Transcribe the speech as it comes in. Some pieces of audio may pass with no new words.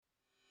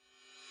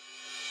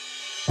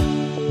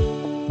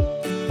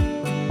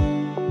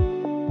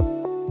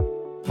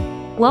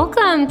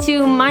Welcome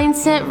to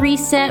Mindset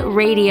Reset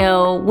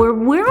Radio, where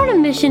we're on a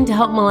mission to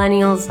help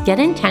millennials get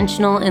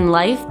intentional in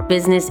life,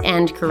 business,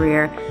 and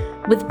career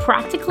with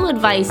practical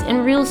advice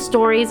and real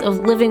stories of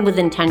living with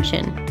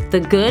intention,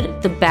 the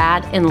good, the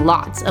bad, and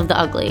lots of the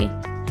ugly.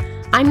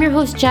 I'm your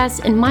host,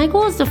 Jess, and my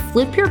goal is to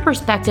flip your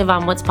perspective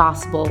on what's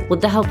possible with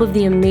the help of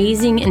the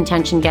amazing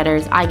intention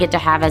getters I get to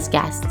have as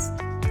guests.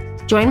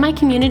 Join my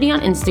community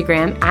on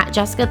Instagram at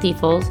Jessica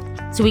Thiefels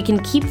so we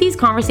can keep these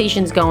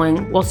conversations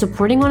going while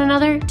supporting one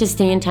another to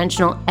stay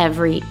intentional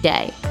every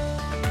day.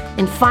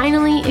 And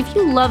finally, if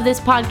you love this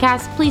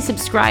podcast, please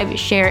subscribe,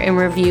 share, and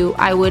review.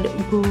 I would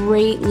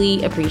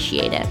greatly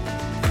appreciate it.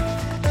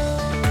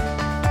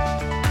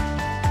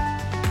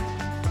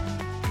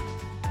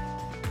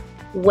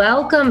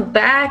 Welcome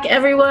back,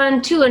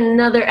 everyone, to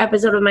another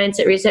episode of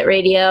Mindset Reset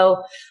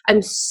Radio.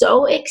 I'm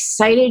so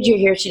excited you're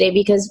here today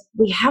because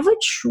we have a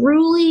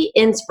truly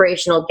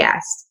inspirational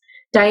guest.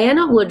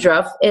 Diana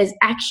Woodruff is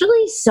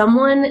actually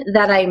someone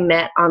that I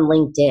met on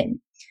LinkedIn.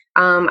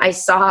 I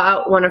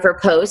saw one of her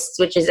posts,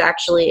 which is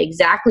actually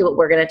exactly what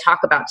we're going to talk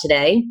about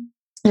today.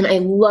 And I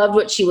loved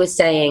what she was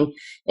saying.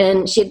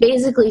 And she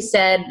basically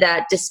said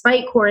that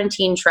despite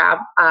quarantine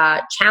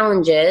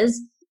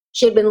challenges,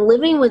 she had been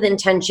living with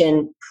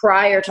intention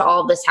prior to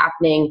all of this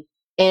happening.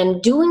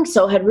 And doing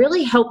so had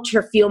really helped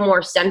her feel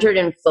more centered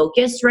and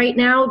focused right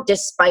now,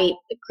 despite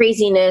the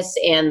craziness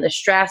and the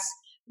stress,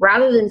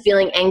 rather than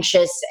feeling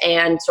anxious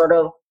and sort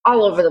of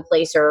all over the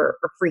place or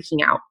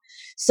freaking out.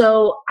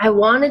 So I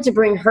wanted to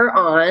bring her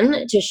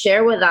on to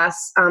share with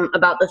us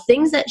about the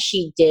things that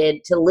she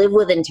did to live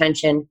with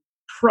intention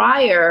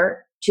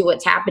prior to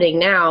what's happening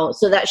now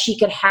so that she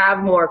could have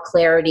more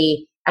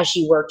clarity as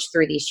she worked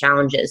through these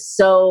challenges.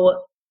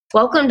 So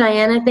welcome,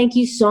 Diana. Thank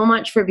you so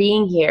much for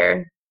being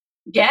here.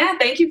 Yeah,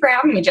 thank you for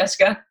having me,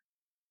 Jessica.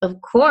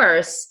 Of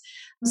course.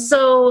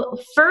 So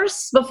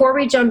first, before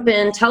we jump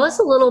in, tell us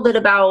a little bit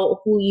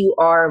about who you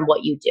are and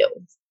what you do.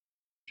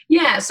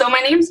 Yeah, so my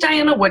name's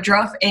Diana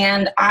Woodruff,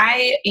 and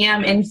I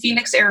am in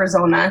Phoenix,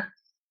 Arizona.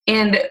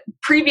 And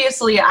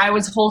previously, I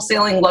was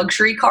wholesaling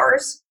luxury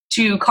cars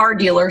to car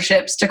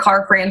dealerships, to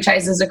car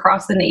franchises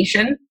across the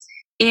nation.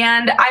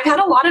 And I've had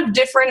a lot of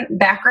different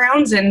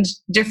backgrounds and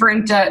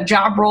different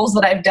job roles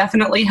that I've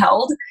definitely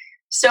held.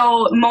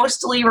 So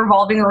mostly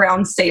revolving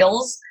around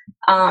sales.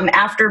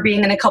 After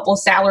being in a couple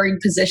salaried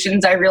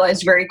positions, I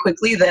realized very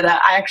quickly that I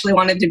actually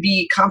wanted to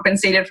be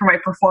compensated for my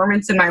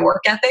performance and my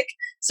work ethic.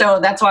 So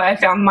that's why I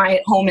found my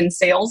home in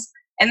sales.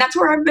 And that's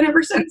where I've been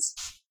ever since.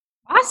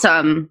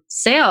 Awesome.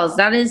 Sales.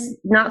 That is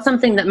not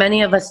something that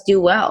many of us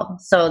do well.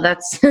 So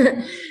that's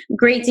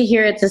great to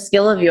hear it's a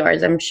skill of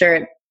yours. I'm sure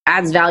it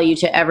adds value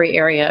to every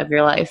area of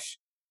your life.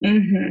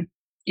 Mm-hmm.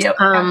 Yep.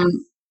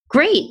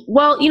 Great.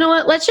 Well, you know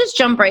what? Let's just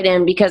jump right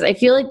in because I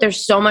feel like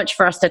there's so much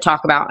for us to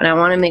talk about and I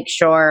want to make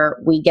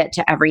sure we get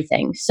to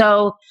everything.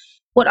 So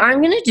what I'm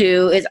going to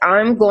do is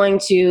I'm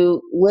going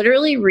to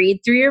literally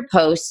read through your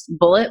post,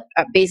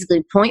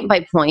 basically point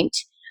by point.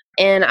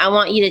 And I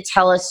want you to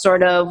tell us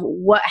sort of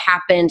what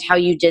happened, how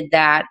you did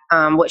that,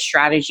 what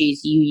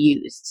strategies you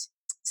used.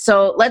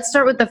 So let's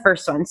start with the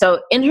first one.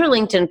 So in her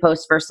LinkedIn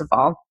post, first of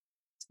all,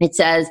 it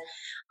says,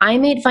 I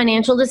made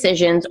financial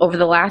decisions over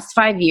the last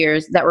 5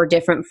 years that were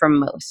different from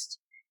most.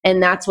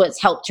 And that's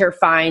what's helped her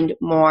find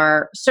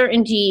more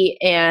certainty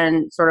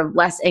and sort of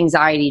less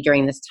anxiety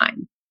during this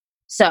time.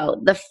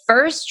 So the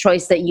first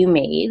choice that you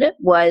made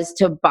was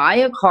to buy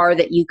a car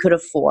that you could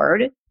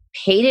afford,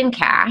 paid in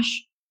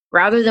cash,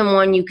 rather than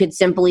one you could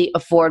simply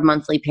afford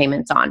monthly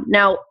payments on.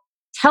 Now,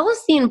 tell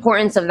us the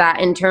importance of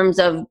that in terms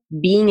of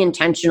being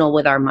intentional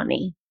with our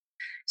money.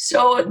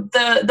 So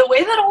the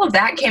way that all of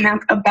that came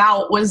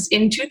about was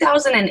in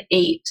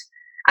 2008.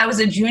 I was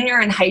a junior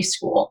in high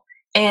school,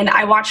 and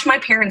I watched my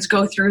parents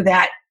go through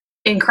that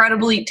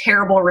incredibly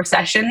terrible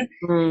recession.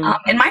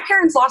 And my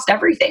parents lost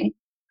everything.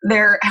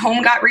 Their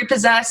home got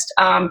repossessed.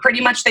 Pretty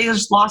much they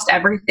just lost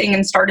everything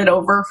and started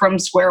over from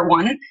square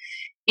one.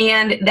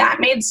 And that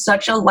made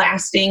such a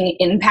lasting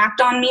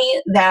impact on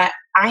me that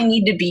I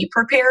need to be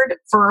prepared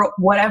for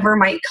whatever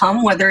might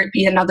come, whether it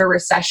be another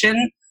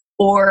recession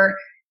or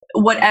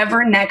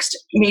whatever next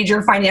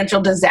major financial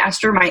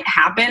disaster might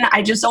happen.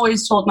 I just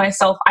always told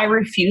myself I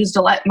refuse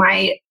to let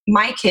my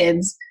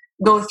kids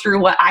go through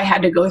what I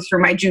had to go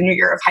through my junior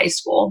year of high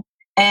school.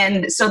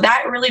 And so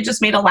that really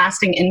just made a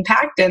lasting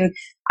impact. And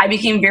I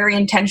became very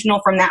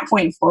intentional from that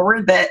point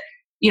forward that,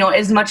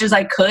 as much as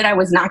I could, I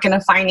was not going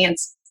to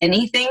finance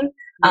anything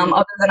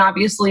other than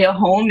obviously a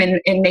home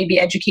and maybe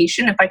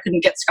education if I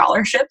couldn't get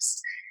scholarships.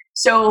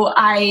 So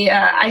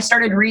I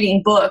started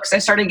reading books. I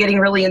started getting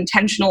really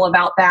intentional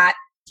about that.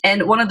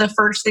 And one of the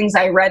first things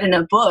I read in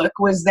a book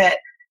was that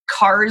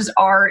cars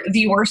are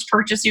the worst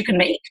purchase you can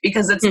make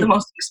because it's the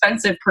most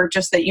expensive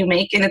purchase that you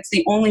make. And it's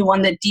the only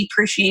one that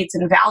depreciates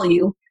in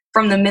value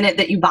from the minute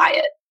that you buy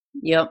it.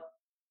 Yep.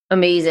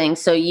 Amazing.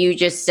 So you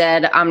just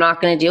said, I'm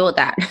not going to deal with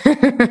that.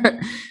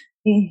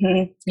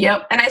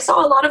 Yep. And I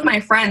saw a lot of my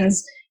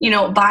friends,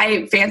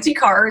 buy fancy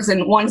cars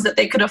and ones that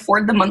they could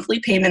afford the monthly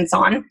payments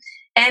on.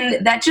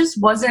 And that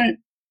just wasn't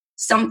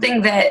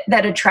something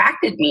that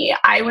attracted me.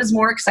 I was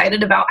more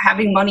excited about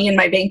having money in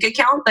my bank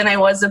account than I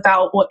was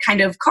about what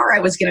kind of car I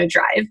was going to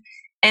drive.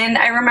 And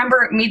I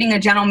remember meeting a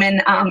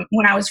gentleman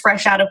when I was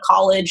fresh out of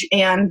college,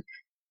 and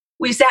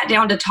we sat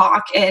down to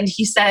talk, and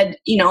he said,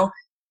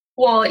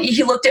 well,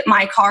 he looked at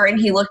my car and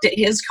he looked at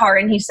his car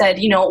and he said,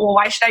 well,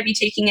 why should I be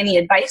taking any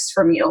advice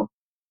from you?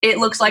 It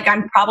looks like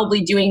I'm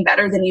probably doing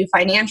better than you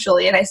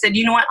financially. And I said,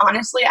 you know what?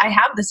 Honestly, I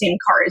have the same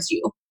car as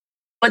you.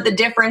 But the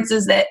difference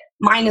is that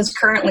mine is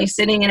currently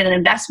sitting in an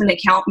investment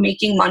account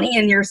making money,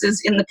 and yours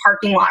is in the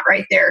parking lot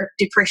right there,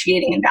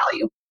 depreciating in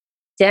value.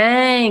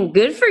 Dang,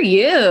 good for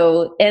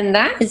you. And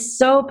that is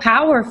so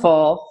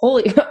powerful.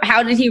 Holy,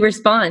 how did he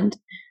respond?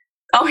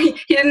 Oh, he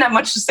didn't have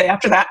much to say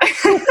after that.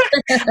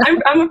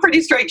 I'm a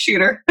pretty straight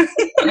shooter.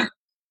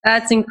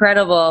 That's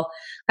incredible.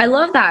 I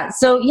love that.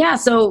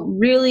 So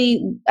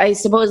really, I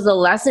suppose the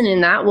lesson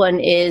in that one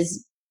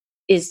is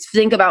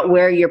think about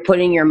where you're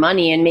putting your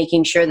money and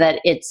making sure that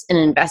it's an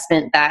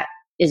investment that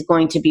is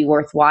going to be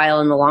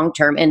worthwhile in the long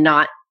term and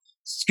not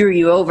screw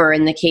you over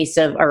in the case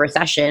of a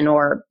recession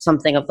or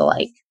something of the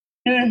like.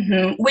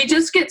 Mm-hmm. We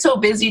just get so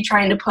busy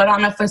trying to put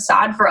on a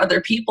facade for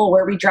other people,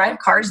 where we drive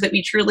cars that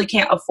we truly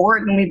can't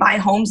afford and we buy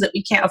homes that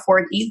we can't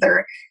afford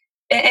either.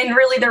 And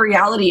really the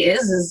reality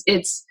is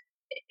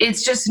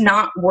it's just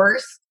not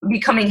worth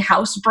becoming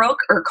house broke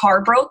or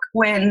car broke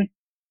when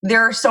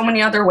there are so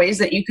many other ways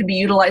that you could be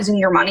utilizing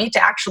your money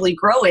to actually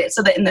grow it,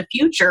 so that in the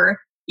future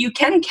you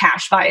can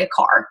cash buy a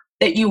car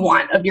that you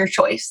want of your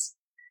choice.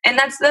 And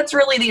that's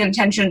really the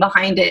intention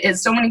behind it.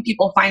 Is so many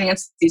people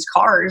finance these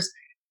cars,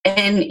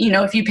 and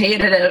if you pay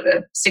it at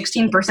a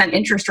 16%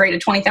 interest rate, a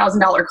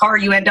 $20,000 car,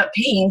 you end up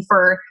paying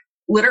for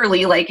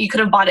literally, like, you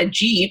could have bought a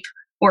Jeep,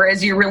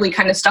 whereas you're really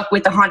kind of stuck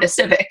with the Honda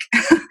Civic.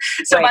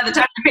 So Right. by the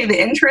time you pay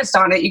the interest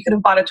on it, you could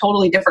have bought a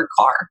totally different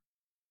car.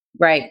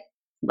 Right.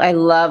 I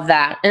love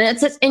that.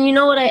 And you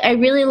know what? I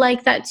really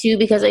like that too,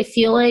 because I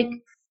feel like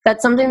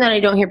that's something that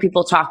I don't hear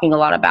people talking a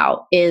lot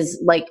about,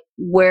 is like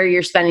where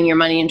you're spending your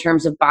money in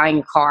terms of buying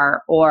a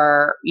car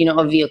or,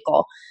 a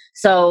vehicle.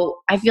 So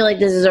I feel like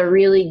this is a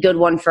really good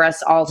one for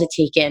us all to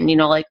take in,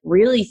 like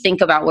really think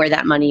about where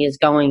that money is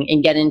going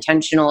and get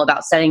intentional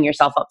about setting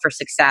yourself up for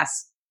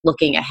success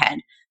looking ahead.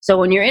 So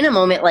when you're in a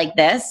moment like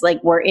this,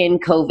 like we're in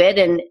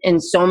COVID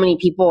and so many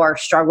people are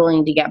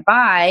struggling to get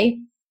by,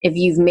 if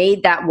you've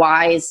made that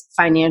wise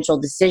financial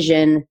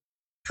decision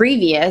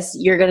previous,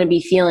 you're going to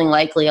be feeling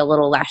likely a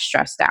little less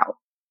stressed out.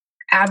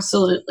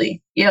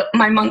 Absolutely. Yep.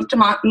 My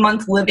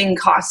month living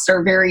costs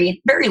are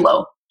very, very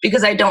low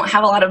because I don't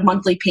have a lot of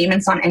monthly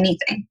payments on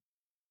anything.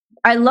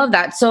 I love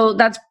that. So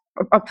that's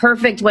a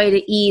perfect way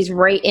to ease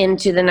right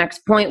into the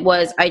next point.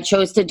 Was I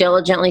chose to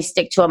diligently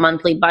stick to a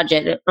monthly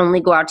budget and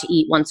only go out to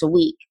eat once a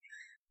week.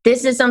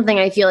 This is something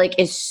I feel like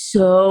is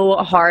so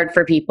hard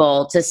for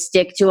people to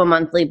stick to a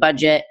monthly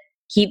budget,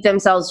 keep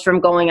themselves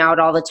from going out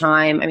all the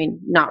time. I mean,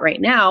 not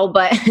right now,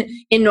 but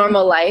in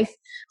normal life.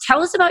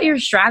 Tell us about your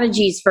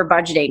strategies for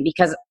budgeting,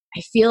 because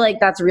I feel like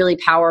that's really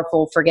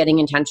powerful for getting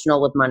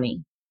intentional with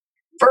money.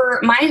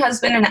 For my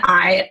husband and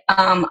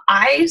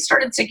I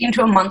started sticking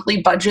to a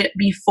monthly budget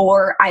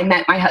before I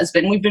met my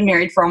husband. We've been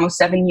married for almost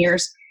 7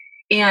 years.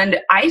 And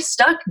I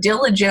stuck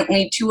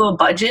diligently to a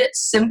budget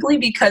simply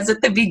because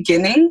at the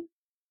beginning,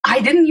 I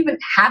didn't even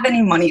have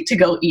any money to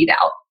go eat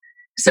out.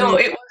 So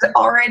it was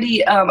already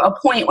a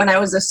point when I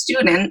was a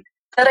student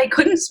that I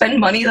couldn't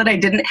spend money that I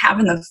didn't have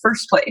in the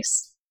first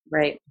place.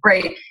 Right.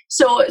 Right.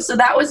 So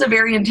that was a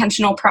very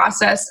intentional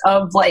process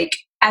of, like,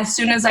 as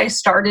soon as I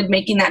started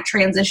making that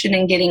transition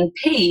and getting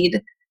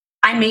paid,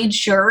 I made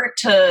sure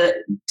to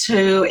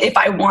if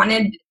I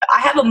wanted, I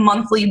have a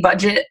monthly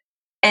budget.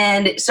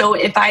 And so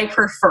if I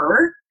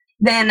prefer,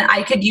 then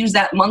I could use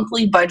that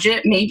monthly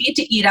budget maybe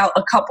to eat out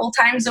a couple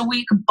times a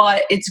week,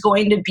 but it's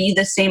going to be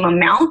the same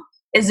amount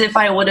as if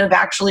I would have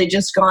actually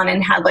just gone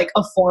and had like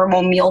a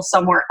formal meal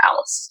somewhere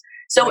else.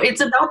 So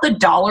it's about the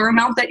dollar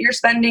amount that you're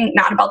spending,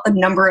 not about the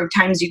number of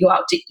times you go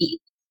out to eat.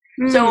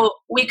 So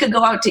we could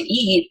go out to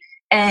eat,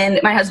 and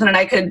my husband and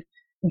I could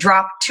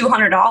drop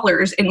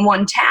 $200 in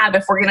one tab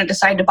if we're going to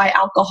decide to buy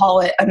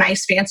alcohol at a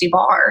nice fancy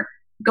bar,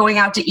 going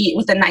out to eat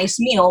with a nice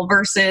meal,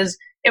 versus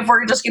if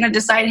we're just going to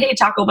decide, hey,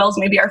 Taco Bell's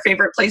maybe our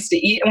favorite place to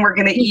eat, and we're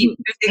going to eat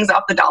things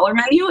off the dollar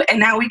menu. And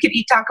now we could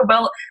eat Taco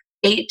Bell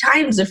 8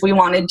 times if we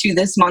wanted to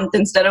this month,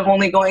 instead of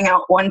only going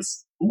out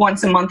once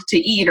a month to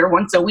eat, or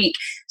once a week.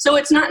 So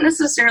it's not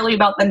necessarily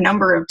about the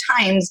number of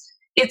times.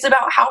 It's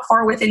about how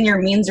far within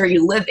your means are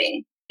you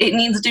living. It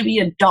needs to be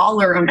a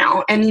dollar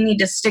amount, and you need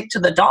to stick to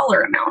the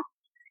dollar amount.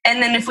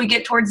 And then if we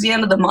get towards the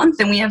end of the month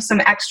and we have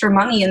some extra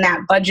money in that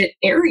budget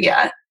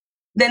area,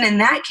 then in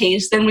that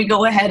case, then we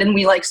go ahead and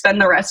we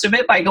spend the rest of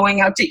it by going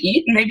out to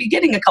eat and maybe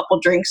getting a couple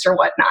drinks or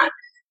whatnot.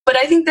 But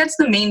I think that's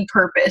the main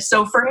purpose.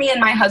 So for me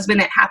and my husband,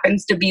 it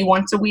happens to be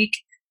once a week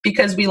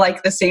because we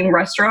like the same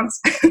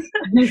restaurants.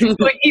 We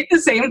eat the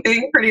same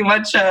thing pretty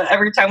much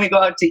every time we go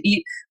out to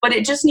eat. But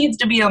it just needs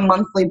to be a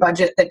monthly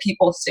budget that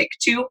people stick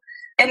to.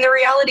 And the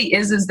reality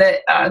is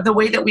that the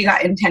way that we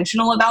got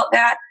intentional about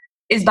that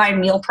is by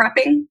meal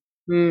prepping.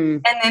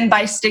 Mm. And then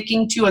by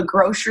sticking to a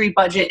grocery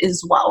budget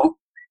as well,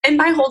 and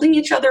by holding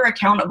each other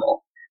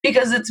accountable,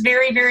 because it's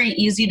very, very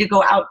easy to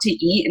go out to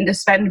eat and to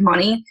spend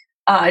money,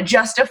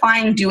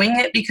 justifying doing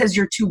it because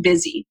you're too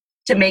busy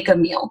to make a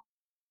meal.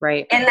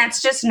 Right. And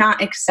that's just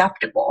not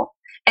acceptable.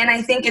 And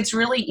I think it's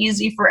really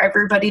easy for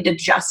everybody to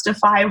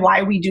justify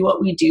why we do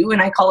what we do.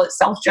 And I call it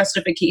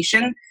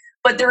self-justification.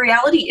 But the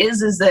reality is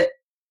that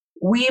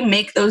we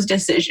make those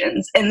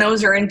decisions, and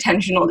those are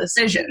intentional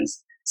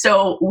decisions.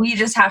 So we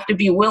just have to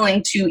be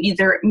willing to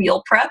either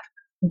meal prep,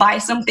 buy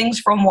some things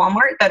from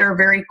Walmart that are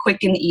very quick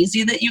and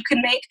easy that you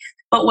can make,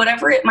 but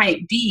whatever it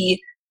might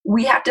be,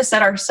 we have to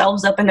set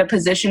ourselves up in a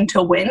position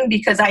to win,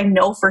 because I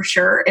know for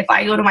sure if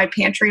I go to my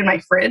pantry and my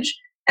fridge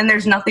and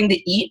there's nothing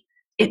to eat,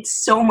 it's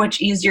so much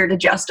easier to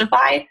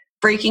justify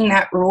breaking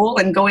that rule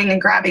and going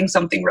and grabbing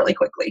something really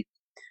quickly.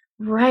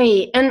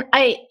 Right. And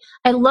I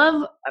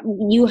love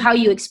how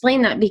you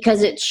explain that,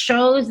 because it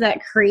shows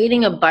that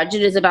creating a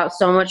budget is about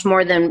so much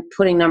more than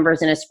putting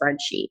numbers in a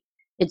spreadsheet.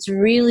 It's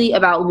really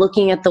about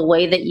looking at the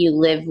way that you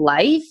live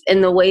life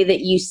and the way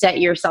that you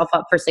set yourself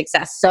up for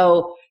success.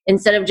 So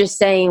instead of just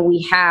saying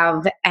we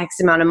have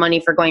X amount of money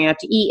for going out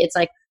to eat, it's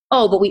like,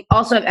 oh, but we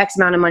also have X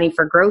amount of money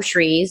for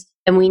groceries,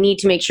 and we need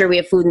to make sure we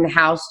have food in the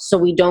house so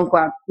we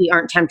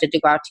aren't tempted to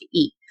go out to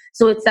eat.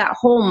 So it's that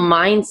whole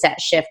mindset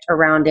shift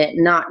around it,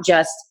 not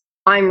just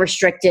I'm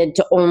restricted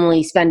to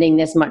only spending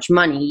this much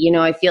money. You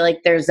know, I feel like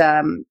there's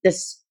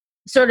this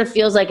sort of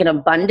feels like an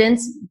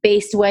abundance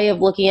based way of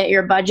looking at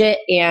your budget,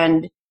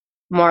 and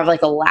more of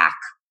like a lack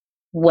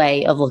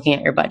way of looking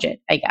at your budget,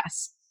 I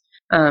guess.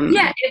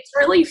 Yeah, it's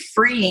really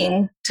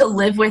freeing to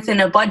live within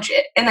a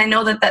budget. And I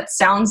know that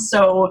sounds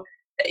so,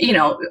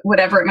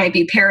 whatever it might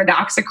be,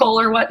 paradoxical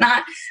or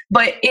whatnot,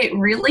 but it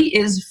really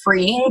is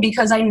freeing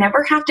because I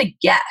never have to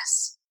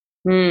guess.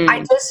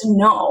 I just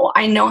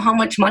I know how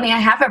much money I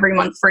have every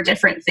month for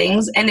different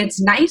things. And it's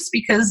nice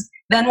because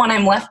then when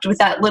I'm left with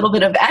that little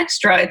bit of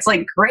extra, it's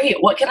like, great,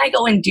 what can I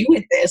go and do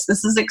with this?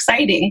 This is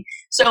exciting.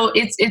 So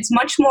it's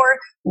much more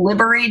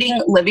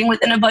liberating living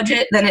within a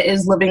budget than it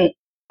is living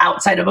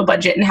outside of a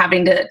budget and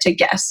having to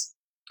guess.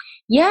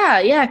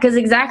 Yeah, because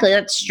exactly,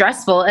 that's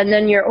stressful. And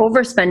then you're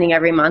overspending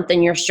every month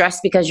and you're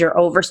stressed because you're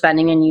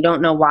overspending and you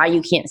don't know why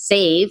you can't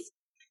save.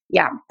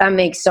 Yeah, that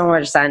makes so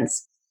much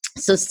sense.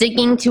 So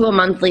sticking to a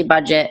monthly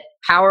budget,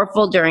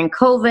 powerful during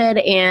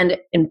COVID and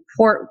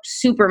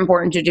super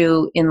important to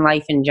do in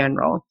life in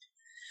general.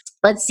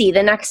 Let's see,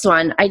 the next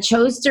one. I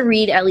chose to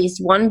read at least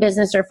one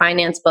business or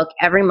finance book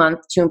every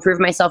month to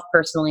improve myself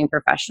personally and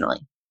professionally.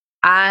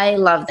 I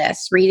love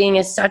this. Reading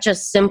is such a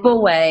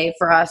simple way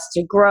for us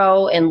to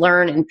grow and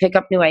learn and pick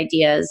up new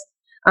ideas.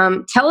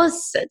 Tell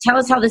us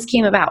how this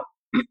came about.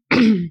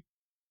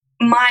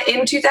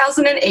 In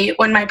 2008,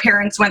 when my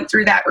parents went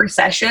through that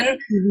recession,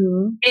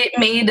 it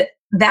made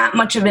that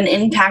much of an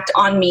impact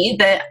on me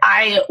that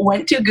I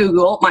went to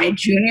Google my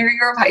junior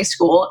year of high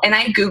school and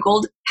I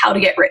Googled how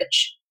to get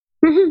rich.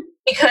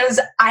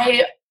 Because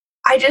I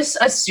just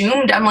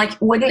assumed, I'm like,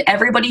 wouldn't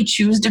everybody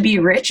choose to be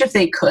rich if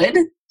they could?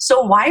 So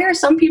why are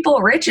some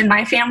people rich and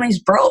my family's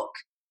broke?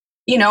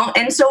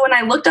 And so when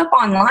I looked up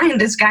online,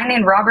 this guy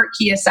named Robert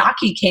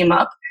Kiyosaki came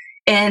up,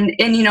 and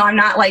I'm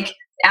not like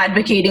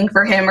advocating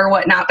for him or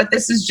whatnot, but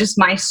this is just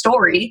my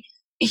story.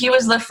 He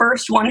was the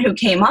first one who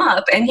came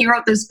up, and he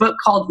wrote this book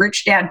called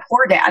Rich Dad,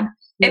 Poor Dad.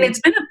 And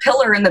it's been a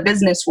pillar in the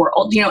business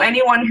world.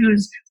 Anyone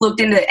who's looked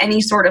into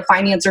any sort of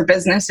finance or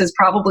business has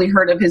probably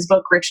heard of his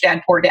book, Rich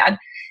Dad, Poor Dad.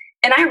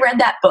 And I read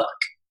that book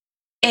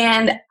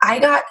and I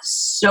got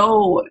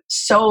so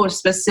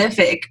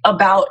specific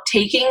about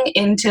taking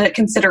into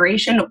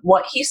consideration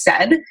what he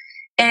said.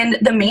 And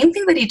the main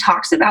thing that he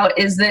talks about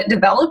is that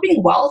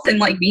developing wealth and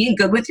like being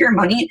good with your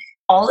money,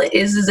 all it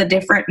is a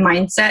different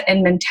mindset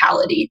and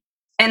mentality.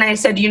 And I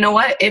said, you know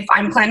what, if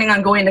I'm planning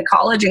on going to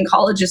college, and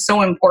college is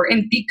so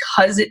important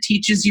because it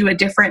teaches you a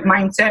different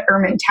mindset or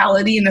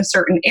mentality in a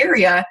certain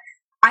area,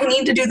 I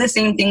need to do the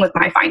same thing with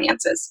my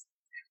finances.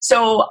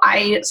 So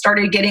I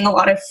started getting a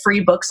lot of free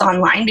books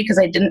online because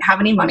I didn't have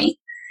any money.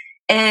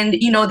 And,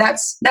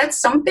 that's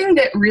something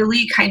that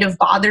really kind of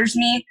bothers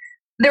me.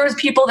 There was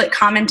people that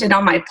commented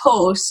on my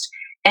post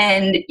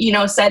and,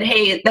 said,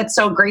 hey, that's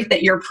so great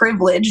that you're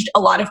privileged. A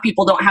lot of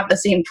people don't have the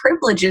same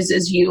privileges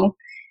as you.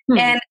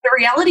 And the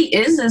reality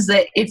is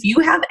that if you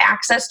have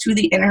access to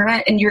the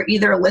internet and you're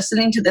either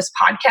listening to this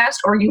podcast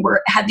or you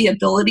had the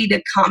ability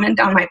to comment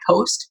on my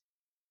post,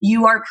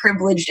 you are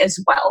privileged as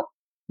well.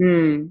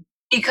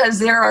 Because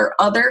there are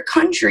other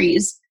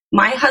countries.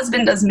 My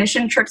husband does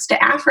mission trips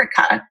to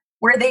Africa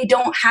where they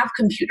don't have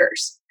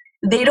computers.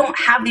 They don't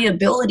have the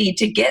ability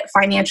to get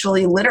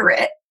financially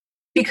literate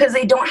because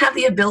they don't have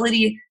the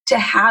ability to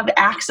have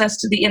access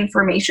to the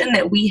information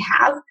that we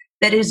have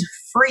that is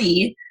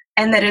free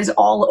and that is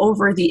all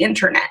over the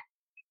internet.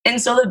 And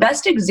so the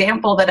best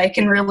example that I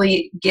can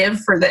really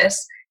give for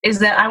this is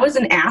that I was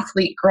an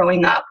athlete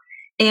growing up,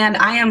 and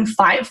I am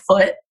 5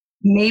 foot,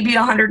 maybe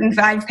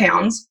 105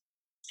 pounds.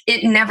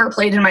 It never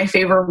played in my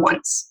favor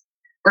once,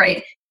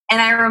 right?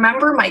 And I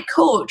remember my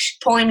coach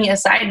pulling me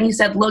aside and he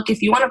said, look,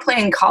 if you want to play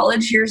in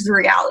college, here's the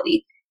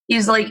reality.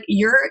 He's like,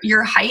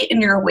 your height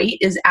and your weight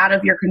is out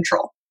of your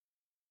control.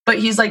 But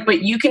he's like,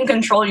 but you can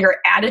control your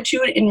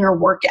attitude and your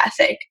work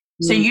ethic.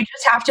 So you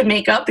just have to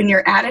make up in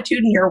your attitude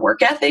and your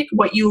work ethic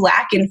what you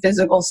lack in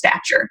physical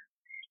stature.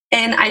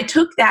 And I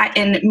took that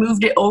and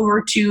moved it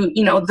over to,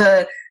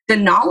 the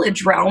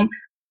knowledge realm.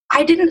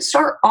 I didn't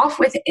start off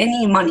with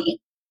any money.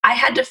 I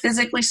had to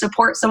physically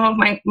support some of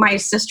my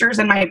sisters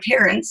and my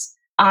parents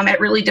at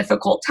really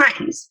difficult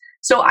times.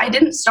 So I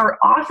didn't start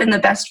off in the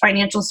best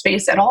financial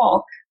space at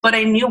all, but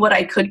I knew what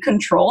I could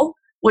control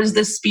was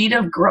the speed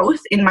of growth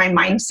in my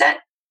mindset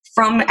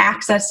from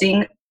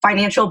accessing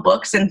financial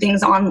books and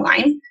things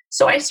online.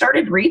 So I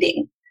started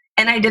reading,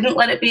 and I didn't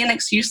let it be an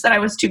excuse that I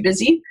was too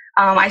busy.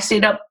 I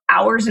stayed up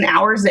hours and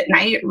hours at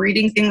night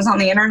reading things on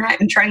the internet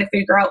and trying to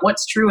figure out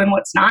what's true and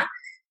what's not.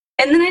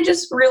 And then I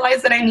just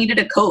realized that I needed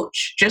a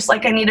coach. Just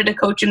like I needed a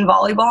coach in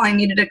volleyball, I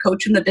needed a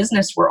coach in the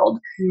business world.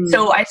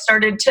 So I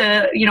started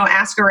to,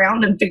 ask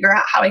around and figure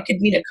out how I could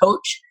meet a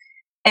coach.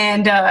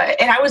 And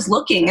I was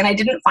looking, and I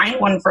didn't find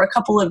one for a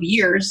couple of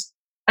years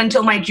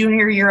until my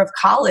junior year of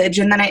college.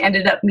 And then I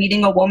ended up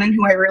meeting a woman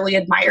who I really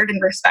admired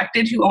and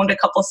respected, who owned a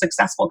couple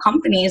successful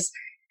companies.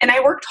 And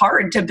I worked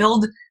hard to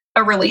build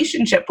a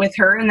relationship with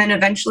her. And then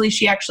eventually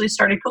she actually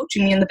started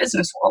coaching me in the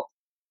business world.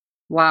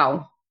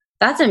 Wow.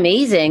 That's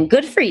amazing.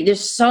 Good for you.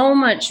 There's so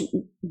much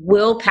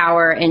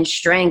willpower and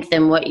strength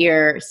in what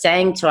you're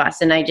saying to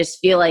us. And I just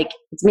feel like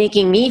it's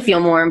making me feel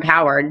more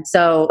empowered.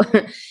 So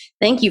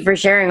thank you for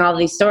sharing all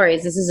these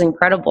stories. This is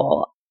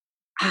incredible.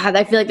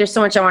 I feel like there's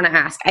so much I want to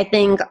ask. I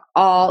think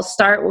I'll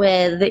start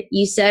with,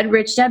 you said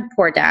Rich Dad,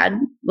 Poor Dad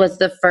was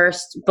the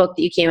first book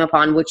that you came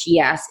upon, which,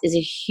 yes, is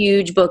a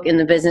huge book in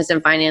the business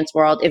and finance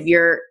world. If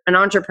you're an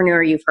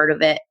entrepreneur, you've heard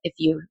of it. If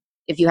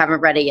you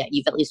haven't read it yet,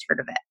 you've at least heard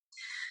of it.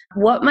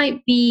 What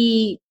might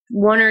be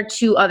one or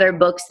two other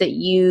books that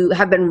you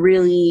have been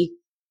really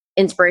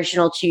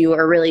inspirational to you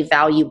or really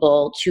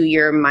valuable to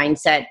your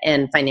mindset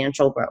and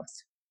financial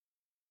growth?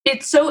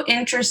 It's so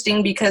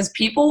interesting because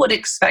people would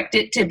expect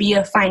it to be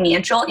a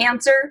financial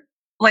answer,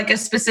 like a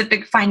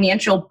specific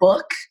financial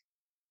book,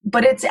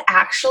 but it's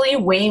actually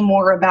way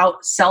more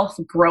about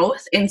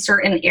self-growth in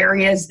certain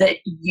areas that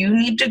you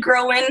need to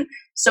grow in.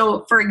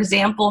 So, for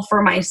example,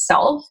 for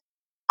myself,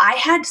 I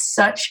had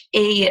such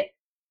a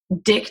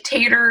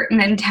dictator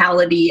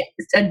mentality,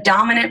 a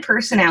dominant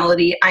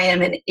personality. I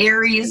am an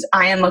Aries.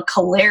 I am a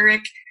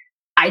choleric.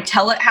 I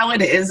tell it how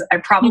it is. I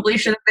probably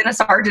should have been a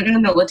sergeant in the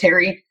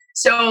military.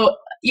 So,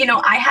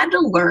 I had to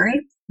learn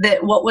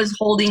that what was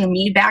holding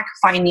me back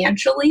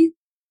financially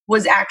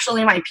was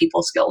actually my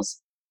people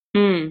skills.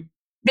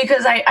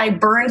 Because I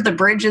burned the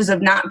bridges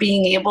of not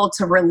being able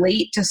to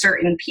relate to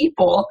certain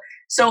people.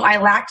 So I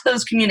lacked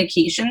those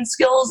communication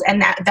skills,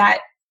 and that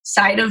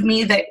side of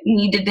me that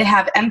needed to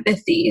have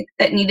empathy,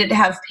 that needed to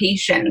have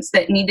patience,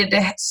 that needed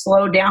to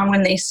slow down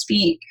when they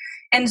speak.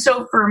 And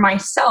so for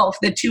myself,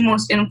 the two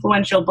most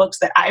influential books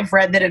that I've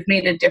read that have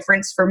made a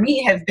difference for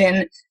me have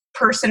been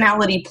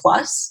Personality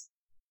Plus.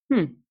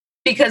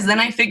 Because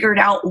then I figured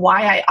out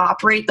why I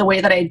operate the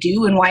way that I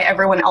do and why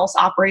everyone else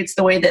operates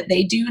the way that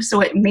they do. So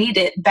it made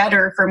it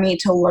better for me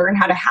to learn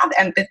how to have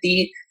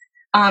empathy.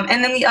 And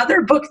then the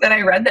other book that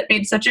I read that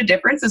made such a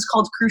difference is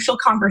called Crucial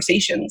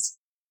Conversations.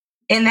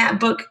 And that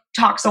book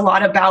talks a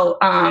lot about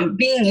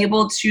being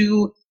able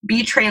to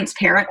be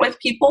transparent with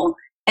people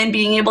and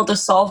being able to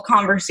solve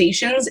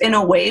conversations in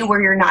a way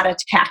where you're not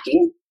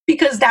attacking,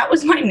 because that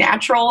was my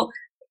natural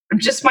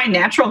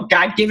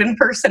God-given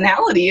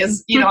personality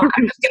is, I'm just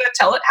going to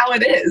tell it how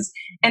it is.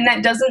 And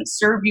that doesn't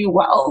serve you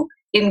well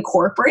in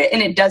corporate,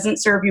 and it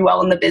doesn't serve you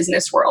well in the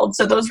business world.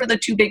 So those were the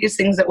two biggest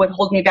things that would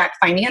hold me back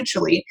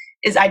financially,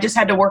 is I just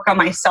had to work on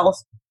myself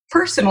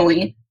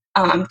personally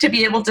to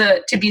be able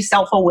to be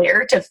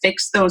self-aware, to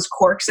fix those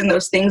quirks and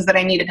those things that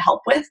I needed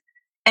help with.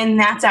 And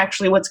that's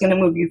actually what's going to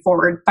move you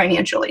forward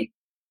financially.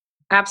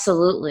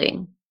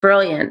 Absolutely.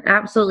 Brilliant.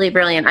 Absolutely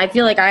brilliant. I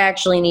feel like I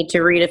actually need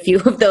to read a few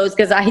of those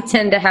because I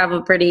tend to have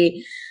a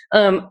pretty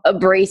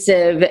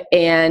abrasive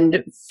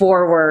and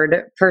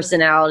forward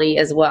personality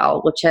as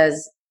well, which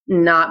has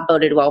not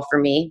boded well for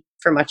me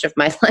for much of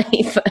my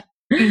life.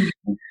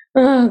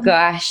 Oh,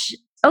 gosh.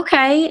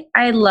 Okay.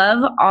 I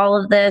love all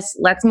of this.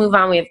 Let's move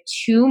on. We have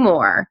two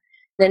more.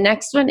 The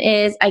next one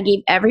is, I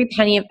gave every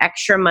penny of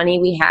extra money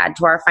we had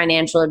to our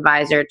financial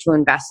advisor to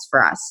invest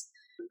for us.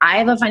 I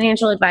have a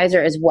financial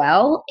advisor as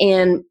well,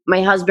 and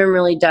my husband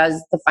really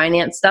does the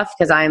finance stuff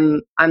because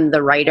I'm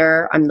the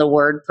writer, I'm the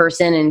word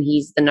person, and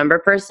he's the number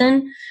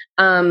person.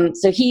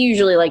 So he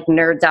usually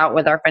nerds out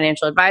with our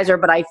financial advisor,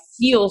 but I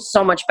feel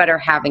so much better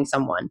having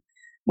someone.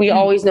 We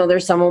always know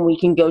there's someone we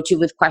can go to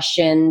with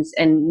questions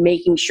and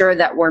making sure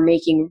that we're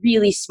making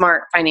really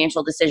smart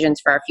financial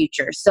decisions for our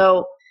future.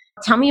 So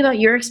tell me about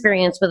your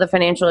experience with a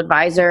financial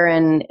advisor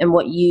and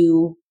what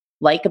you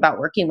like about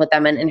working with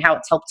them and how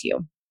it's helped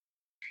you.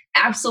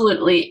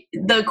 Absolutely.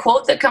 The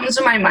quote that comes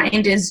to my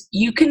mind is,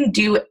 you can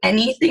do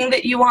anything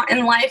that you want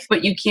in life,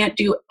 but you can't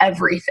do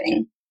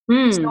everything.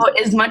 So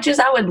as much as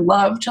I would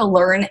love to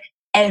learn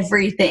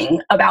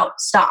everything about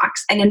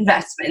stocks and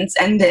investments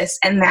and this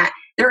and that,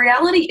 The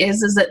reality is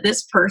that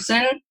this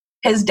person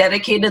has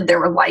dedicated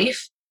their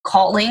life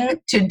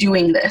calling to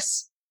doing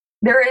this.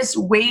 There is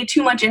way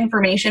too much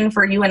information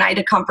for you and I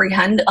to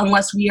comprehend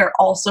unless we are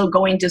also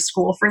going to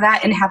school for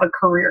that and have a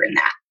career in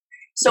that.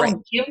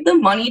 So give the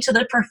money to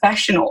the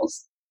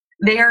professionals.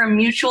 They are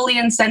mutually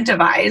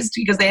incentivized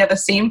because they have the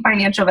same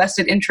financial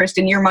vested interest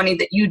in your money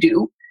that you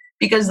do,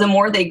 because the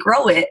more they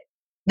grow it,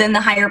 then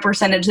the higher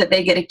percentage that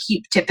they get to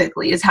keep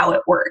typically is how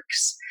it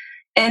works.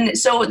 And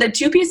so the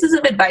two pieces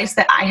of advice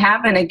that I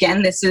have, and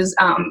again, this is,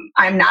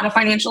 I'm not a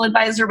financial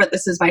advisor, but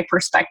this is my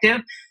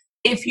perspective.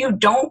 If you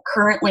don't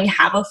currently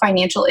have a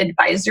financial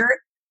advisor,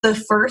 the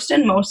first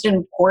and most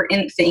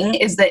important thing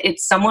is that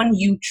it's someone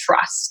you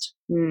trust.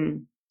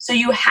 So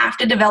you have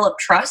to develop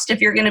trust if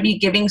you're going to be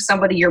giving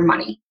somebody your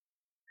money,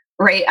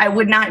 right? I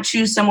would not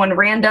choose someone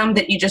random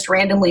that you just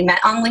randomly met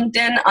on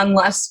LinkedIn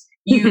unless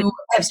you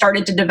have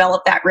started to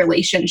develop that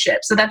relationship.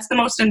 So that's the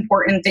most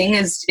important thing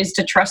is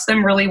to trust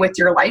them really with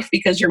your life,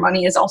 because your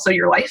money is also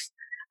your life.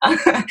 And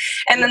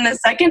then the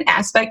second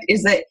aspect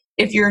is that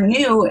if you're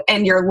new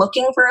and you're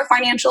looking for a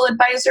financial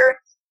advisor,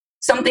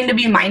 something to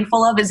be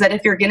mindful of is that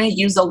if you're going to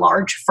use a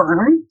large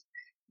firm,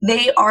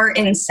 they are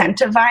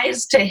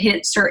incentivized to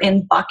hit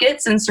certain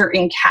buckets and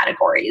certain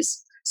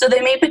categories. So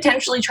they may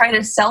potentially try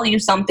to sell you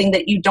something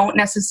that you don't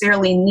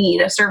necessarily need,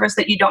 a service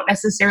that you don't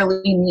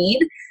necessarily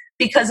need,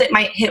 because it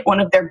might hit one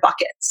of their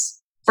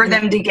buckets for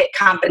them to get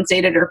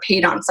compensated or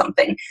paid on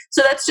something.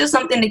 So that's just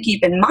something to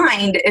keep in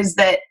mind, is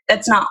that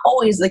that's not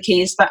always the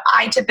case, but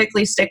I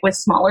typically stick with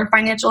smaller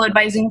financial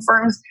advising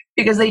firms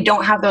because they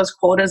don't have those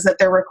quotas that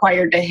they're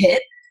required to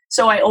hit.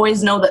 So I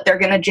always know that they're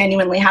going to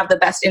genuinely have the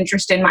best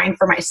interest in mind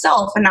for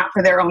myself and not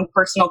for their own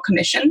personal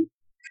commission.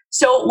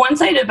 So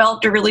once I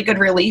developed a really good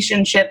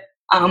relationship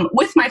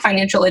with my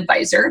financial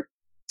advisor,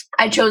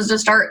 I chose to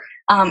start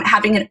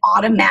having an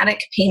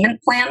automatic payment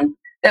plan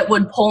that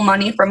would pull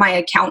money from my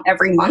account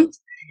every month.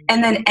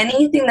 And then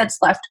anything that's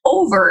left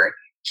over,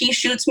 he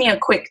shoots me a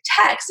quick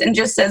text and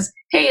just says,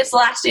 hey, it's the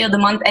last day of the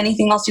month.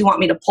 Anything else you want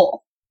me to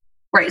pull?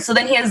 Right. So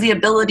then he has the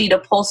ability to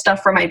pull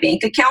stuff from my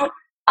bank account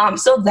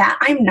so that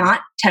I'm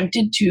not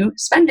tempted to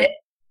spend it.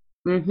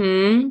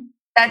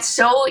 That's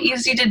so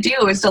easy to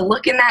do, is to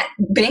look in that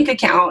bank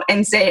account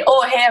and say,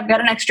 oh, hey, I've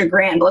got an extra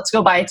 $1,000. Let's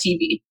go buy a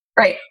TV.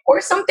 Right.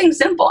 Or something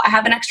simple. I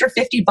have an extra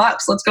 $50.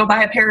 Let's go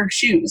buy a pair of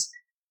shoes.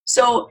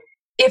 So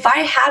if I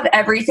have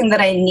everything that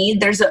I need,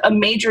 there's a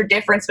major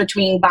difference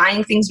between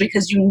buying things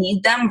because you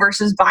need them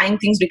versus buying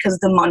things because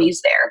the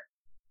money's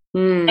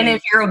there. And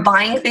if you're a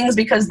buying things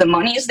because the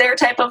money's there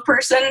type of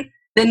person,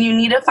 then you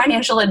need a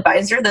financial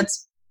advisor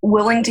that's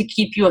willing to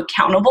keep you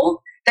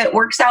accountable, that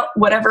works out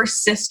whatever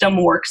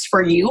system works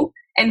for you.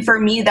 And for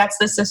me, that's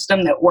the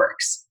system that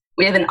works.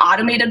 We have an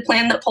automated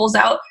plan that pulls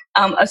out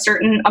a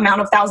certain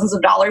amount of thousands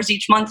of dollars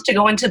each month to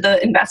go into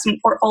the investment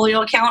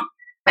portfolio account.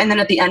 And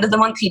then at the end of the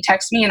month, he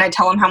texts me and I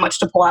tell him how much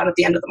to pull out at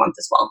the end of the month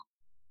as well.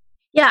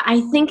 Yeah,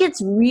 I think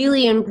it's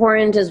really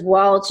important as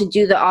well to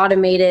do the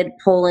automated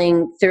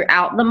pulling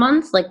throughout the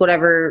month, like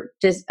whatever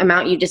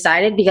amount you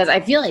decided, because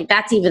I feel like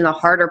that's even the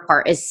harder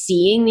part, is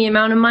seeing the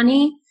amount of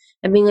money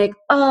and being like,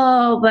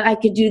 oh, but I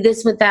could do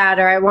this with that,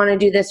 or I want to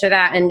do this or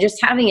that. And just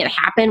having it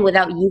happen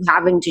without you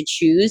having to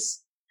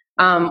choose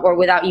or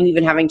without you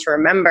even having to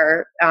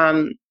remember,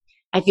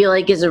 I feel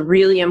like is a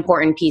really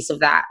important piece of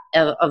that,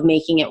 of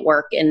making it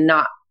work and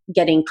not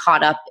getting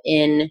caught up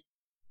in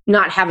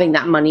not having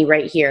that money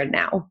right here and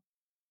now.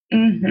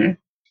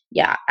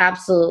 Yeah,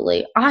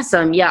 absolutely.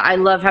 Awesome. Yeah, I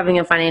love having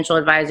a financial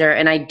advisor,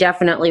 and I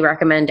definitely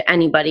recommend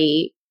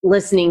anybody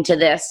listening to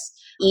this,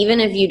 even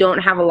if you don't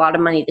have a lot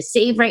of money to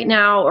save right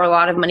now or a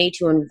lot of money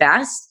to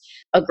invest,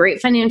 a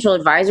great financial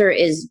advisor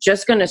is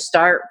just going to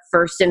start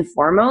first and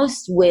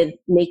foremost with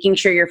making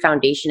sure your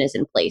foundation is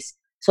in place.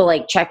 So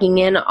like checking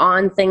in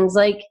on things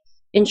like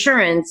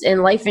insurance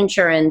and life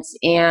insurance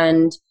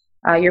and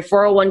your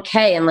 401k,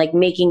 and like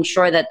making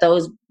sure that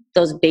those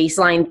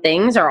baseline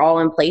things are all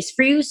in place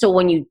for you. So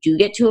when you do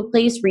get to a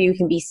place where you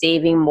can be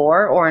saving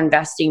more or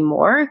investing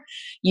more,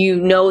 you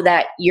know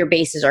that your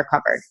bases are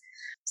covered.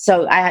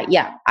 So I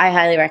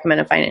highly recommend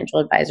a financial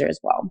advisor as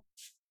well.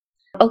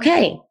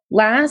 Okay,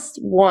 last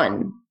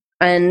one.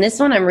 And this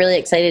one I'm really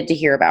excited to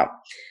hear about.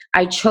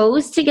 I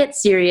chose to get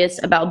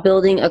serious about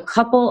building a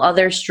couple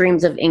other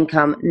streams of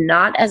income,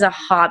 not as a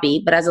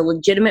hobby, but as a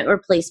legitimate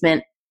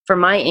replacement for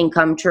my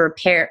income to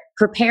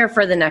prepare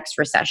for the next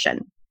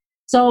recession.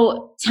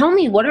 So tell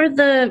me, what are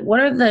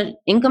the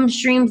income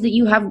streams that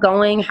you have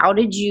going? How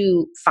did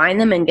you find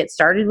them and get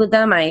started with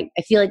them? I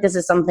feel like this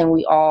is something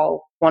we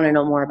all want to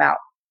know more about.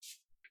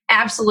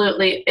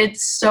 Absolutely.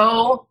 It's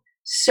so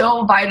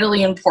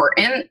vitally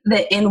important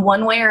that in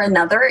one way or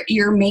another,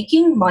 you're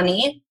making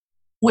money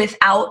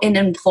without an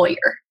employer.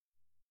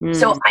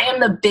 So I am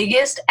the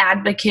biggest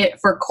advocate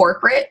for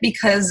corporate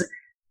because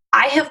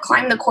I have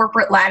climbed the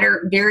corporate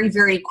ladder very,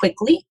 very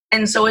quickly.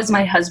 And so is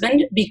my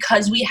husband,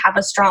 because we have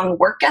a strong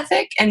work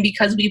ethic and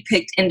because we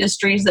picked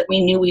industries that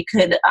we knew we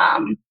could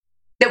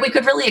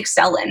really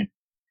excel in.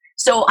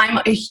 So I'm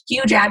a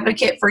huge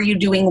advocate for you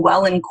doing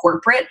well in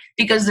corporate,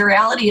 because the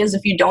reality is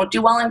if you don't do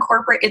well in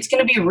corporate, it's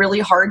going to be really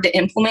hard to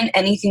implement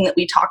anything that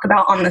we talk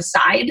about on the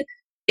side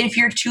if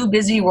you're too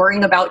busy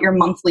worrying about your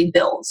monthly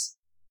bills.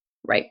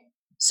 Right.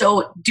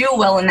 So do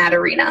well in that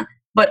arena.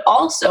 But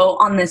also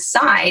on the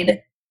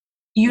side,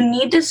 you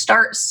need to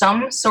start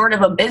some sort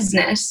of a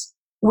business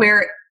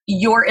where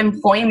your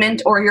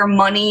employment or your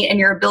money and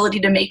your ability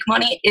to make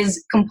money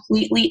is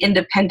completely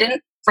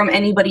independent from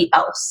anybody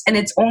else. And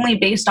it's only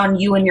based on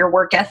you and your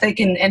work ethic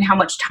and how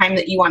much time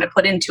that you want to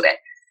put into it.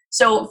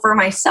 So for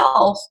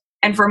myself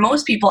and for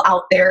most people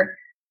out there,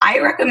 I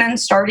recommend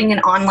starting an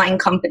online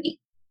company.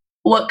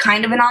 What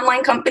kind of an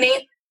online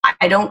company?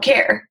 I don't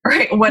care,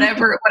 right?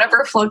 Whatever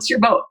floats your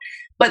boat.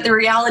 But the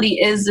reality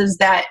is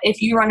that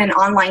if you run an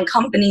online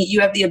company,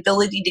 you have the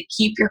ability to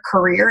keep your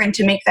career and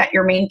to make that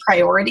your main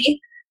priority,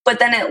 but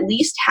then at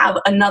least have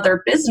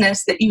another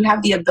business that you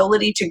have the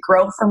ability to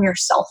grow from your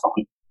cell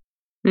phone.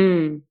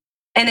 And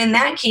in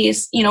that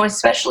case,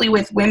 especially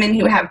with women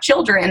who have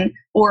children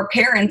or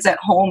parents at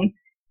home,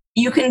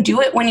 you can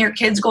do it when your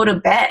kids go to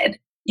bed.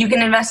 You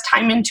can invest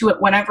time into it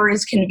whenever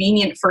is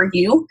convenient for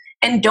you.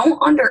 And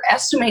don't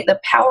underestimate the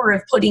power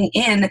of putting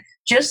in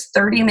just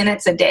 30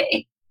 minutes a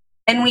day.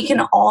 And we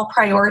can all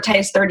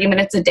prioritize 30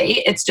 minutes a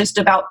day. It's just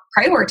about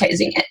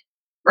prioritizing it,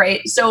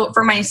 right? So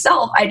for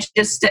myself, I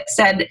just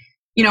said,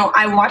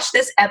 I watched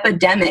this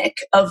epidemic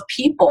of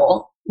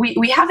people.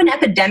 We have an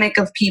epidemic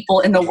of people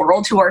in the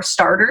world who are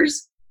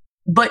starters,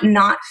 but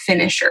not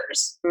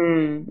finishers.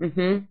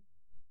 Mm-hmm.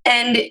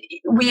 And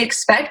we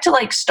expect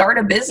to start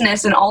a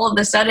business and all of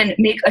a sudden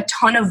make a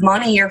ton of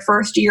money your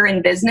first year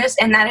in business.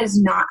 And that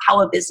is not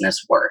how a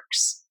business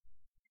works.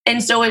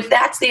 And so if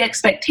that's the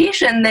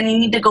expectation, then you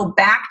need to go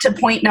back to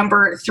point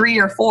number 3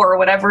 or 4 or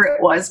whatever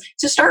it was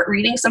to start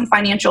reading some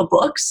financial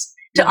books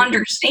to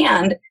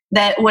understand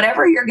that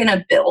whatever you're going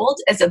to build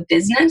as a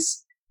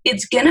business,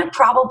 it's going to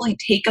probably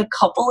take a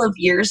couple of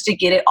years to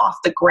get it off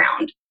the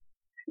ground.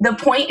 The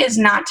point is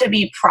not to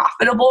be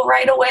profitable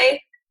right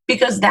away,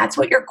 because that's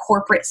what your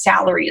corporate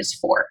salary is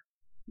for.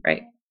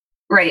 Right.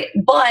 Right.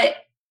 But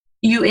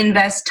you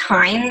invest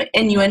time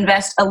and you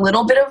invest a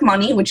little bit of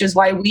money, which is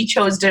why we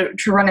chose to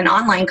run an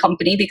online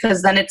company,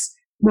 because then it's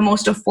the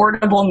most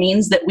affordable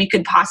means that we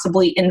could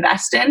possibly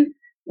invest in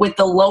with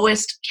the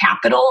lowest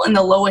capital and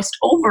the lowest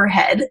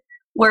overhead,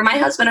 where my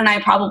husband and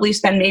I probably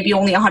spend maybe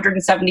only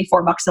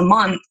 $174 a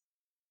month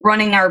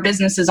running our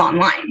businesses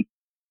online.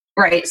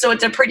 Right. So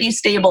it's a pretty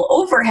stable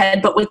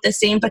overhead, but with the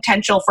same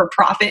potential for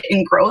profit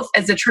and growth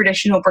as a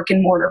traditional brick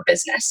and mortar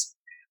business.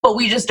 But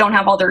we just don't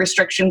have all the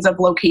restrictions of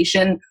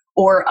location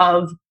or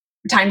of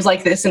times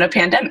like this in a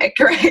pandemic,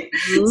 right?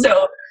 Mm-hmm.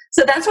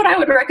 So that's what I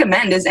would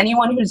recommend is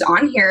anyone who's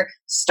on here,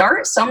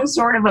 start some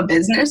sort of a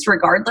business,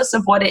 regardless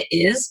of what it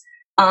is.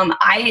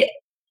 I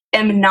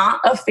am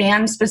not a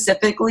fan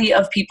specifically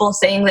of people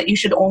saying that you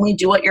should only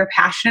do what you're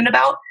passionate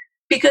about,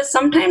 because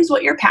sometimes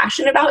what you're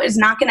passionate about is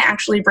not going to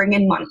actually bring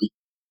in money.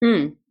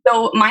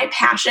 So my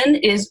passion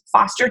is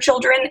foster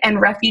children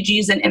and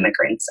refugees and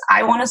immigrants.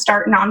 I want to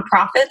start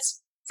nonprofits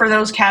for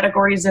those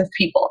categories of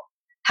people.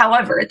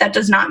 However, that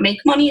does not make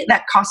money,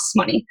 that costs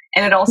money,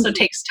 and it also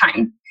takes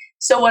time.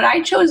 So what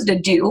I chose to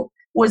do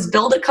was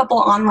build a couple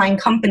online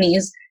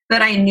companies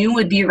that I knew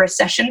would be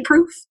recession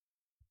proof.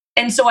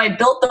 And so I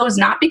built those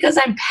not because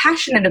I'm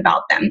passionate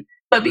about them,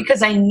 but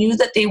because I knew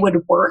that they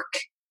would work.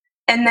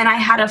 And then I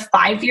had a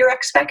 5-year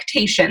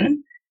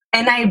expectation.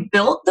 And I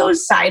built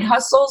those side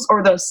hustles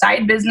or those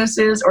side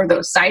businesses or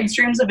those side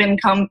streams of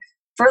income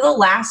for the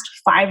last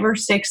 5 or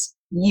 6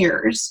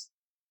 years.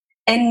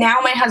 And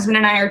now my husband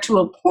and I are to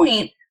a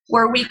point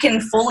where we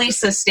can fully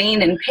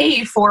sustain and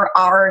pay for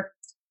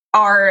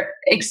our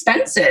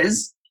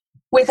expenses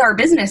with our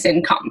business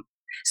income.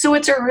 So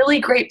it's a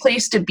really great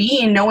place to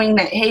be, knowing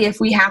that, hey,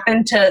 if we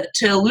happen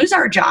to lose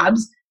our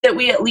jobs, that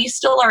we at least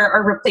still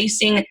are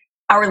replacing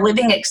our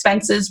living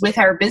expenses with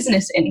our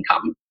business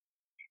income.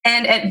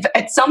 And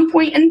at some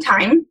point in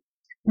time,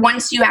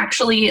 once you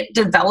actually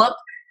develop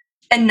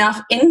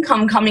enough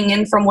income coming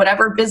in from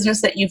whatever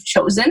business that you've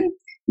chosen,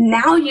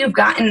 now you've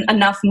gotten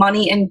enough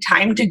money and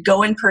time to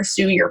go and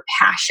pursue your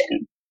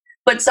passion.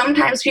 But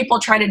sometimes people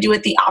try to do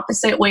it the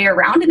opposite way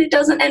around and it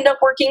doesn't end up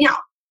working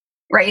out,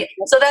 right?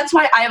 So that's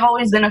why I've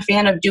always been a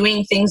fan of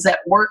doing things that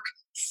work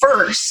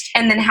first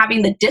and then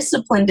having the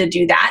discipline to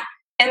do that.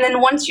 And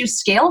then once you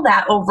scale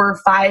that over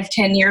 5,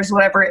 10 years,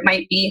 whatever it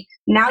might be,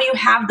 now you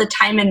have the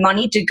time and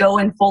money to go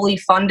and fully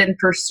fund and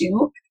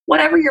pursue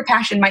whatever your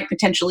passion might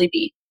potentially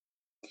be.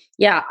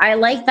 Yeah, I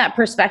like that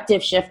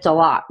perspective shift a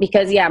lot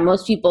because,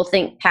 most people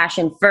think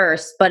passion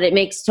first, but it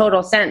makes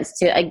total sense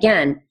to,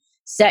 again,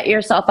 set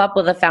yourself up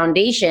with a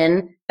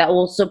foundation that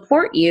will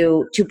support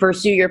you to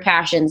pursue your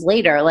passions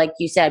later. Like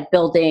you said,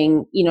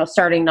 building,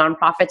 starting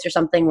nonprofits or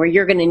something where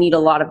you're going to need a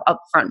lot of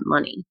upfront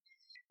money.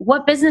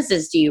 What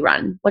businesses do you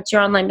run? What's your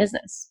online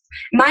business?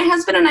 My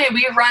husband and I,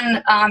 we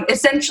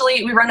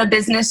run a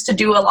business to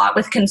do a lot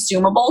with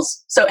consumables.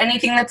 So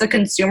anything that's a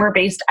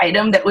consumer-based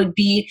item that would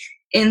be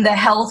in the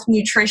health,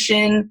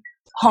 nutrition,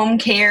 home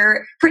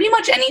care, pretty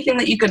much anything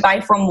that you could buy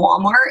from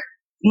Walmart,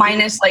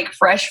 minus like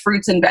fresh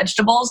fruits and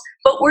vegetables.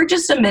 But we're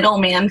just a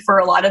middleman for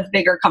a lot of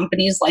bigger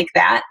companies like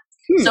that.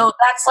 So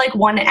that's like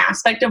one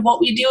aspect of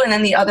what we do. And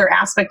then the other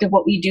aspect of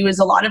what we do is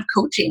a lot of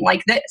coaching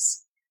like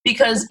this,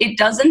 because it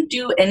doesn't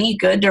do any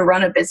good to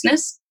run a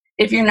business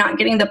if you're not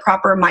getting the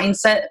proper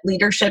mindset,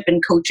 leadership,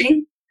 and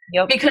coaching,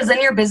 because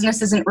then your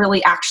business isn't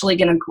really actually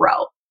going to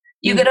grow.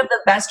 You could have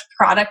the best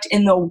product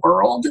in the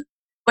world,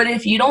 but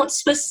if you don't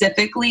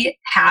specifically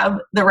have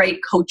the right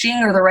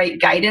coaching or the right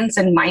guidance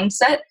and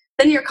mindset,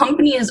 then your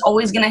company is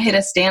always going to hit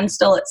a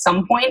standstill at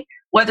some point,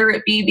 whether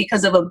it be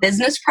because of a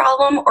business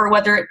problem or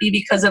whether it be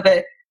because of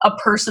a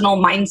personal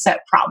mindset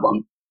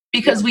problem,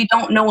 because we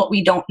don't know what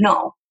we don't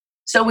know.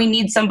 So we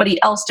need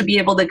somebody else to be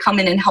able to come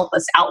in and help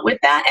us out with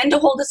that and to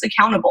hold us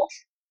accountable.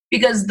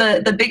 Because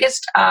the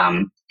biggest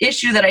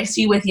issue that I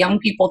see with young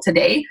people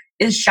today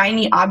is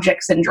shiny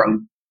object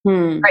syndrome,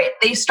 right?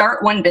 They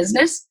start one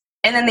business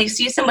and then they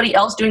see somebody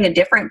else doing a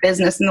different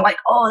business and they're like,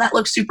 oh, that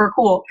looks super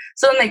cool.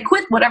 So then they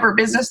quit whatever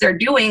business they're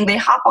doing, they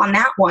hop on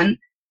that one,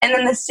 and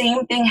then the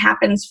same thing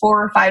happens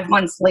 4 or 5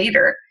 months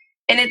later.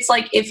 And it's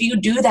like, if you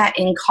do that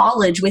in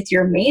college with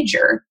your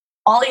major,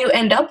 all you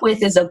end up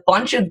with is a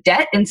bunch of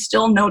debt and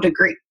still no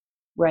degree.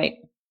 Right.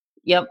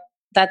 Yep.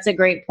 That's a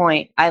great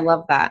point. I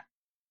love that.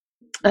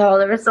 Oh,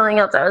 there was something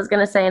else I was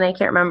going to say and I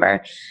can't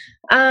remember.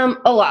 Oh,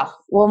 well,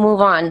 we'll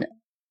move on.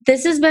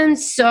 This has been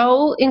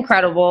so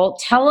incredible.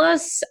 Tell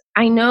us,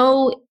 I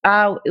know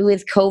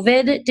with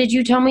COVID, did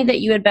you tell me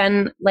that you had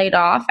been laid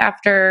off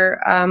after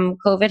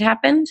COVID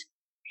happened?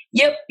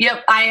 Yep.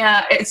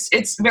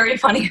 It's very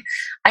funny.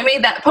 I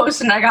made that post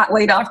and I got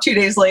laid off 2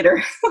 days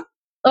later.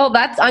 Oh,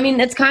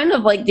 it's kind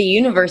of like the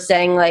universe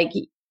saying like,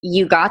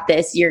 you got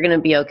this, you're going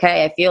to be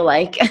okay. I feel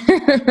like.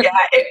 Yeah,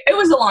 it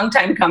was a long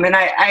time coming.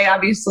 I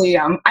obviously,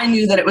 I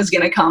knew that it was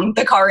going to come.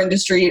 The car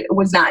industry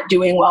was not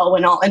doing well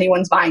when all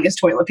anyone's buying is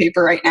toilet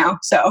paper right now.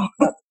 So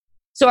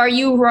are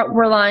you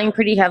relying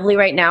pretty heavily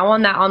right now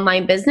on that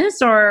online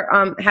business, or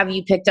have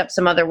you picked up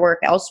some other work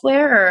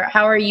elsewhere, or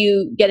how are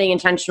you getting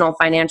intentional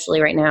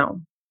financially right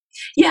now?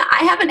 Yeah,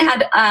 I haven't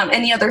had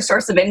any other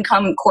source of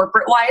income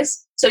corporate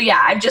wise. So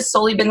yeah, I've just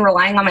solely been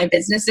relying on my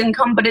business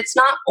income, but it's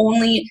not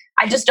only,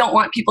 I just don't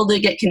want people to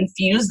get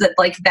confused that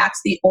like that's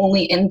the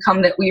only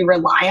income that we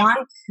rely on,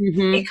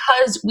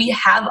 because we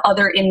have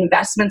other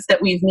investments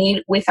that we've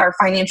made with our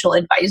financial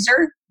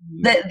advisor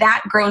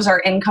that grows our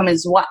income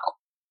as well.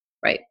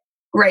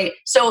 Right.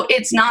 So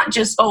it's not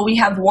just, oh, we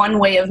have one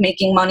way of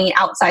making money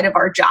outside of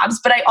our jobs,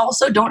 but I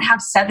also don't have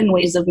 7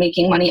 ways of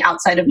making money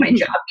outside of my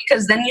job,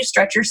 because then you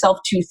stretch yourself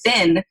too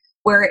thin,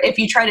 where if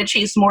you try to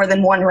chase more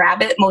than one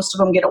rabbit, most of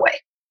them get away.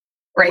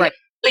 Right.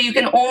 So you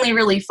can only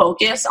really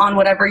focus on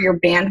whatever your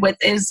bandwidth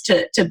is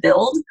to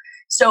build.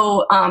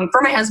 So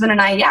for my husband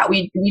and I,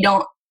 we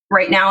don't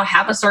right now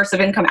have a source of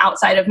income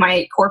outside of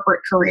my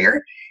corporate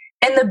career.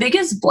 And the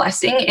biggest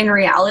blessing in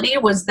reality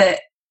was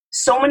that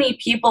so many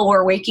people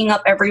were waking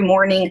up every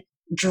morning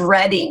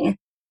dreading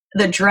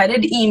the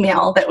dreaded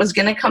email that was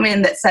going to come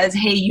in that says,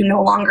 hey, you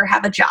no longer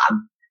have a job.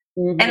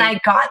 And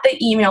I got the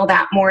email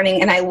that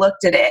morning and I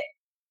looked at it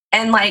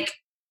and like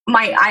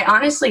I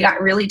honestly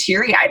got really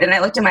teary eyed, and I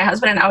looked at my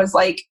husband and I was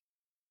like,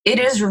 it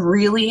is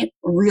really,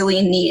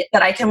 really neat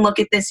that I can look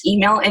at this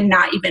email and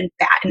not even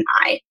bat an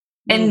eye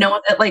and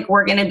know that like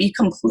we're going to be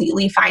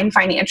completely fine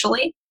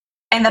financially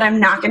and that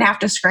I'm not going to have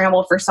to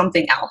scramble for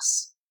something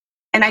else.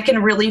 And I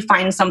can really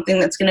find something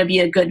that's going to be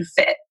a good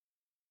fit.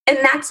 And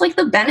that's like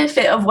the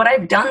benefit of what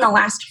I've done the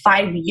last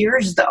 5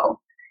 years though.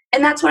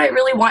 And that's what I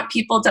really want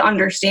people to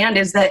understand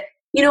is that,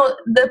 you know,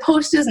 the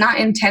post is not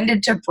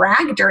intended to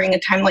brag during a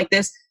time like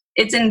this.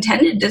 It's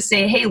intended to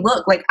say, hey,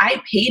 look, like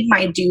I paid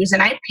my dues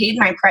and I paid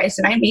my price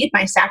and I made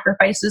my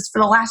sacrifices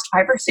for the last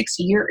 5 or 6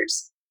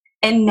 years.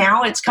 And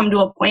now it's come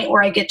to a point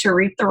where I get to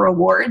reap the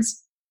rewards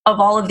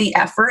of all of the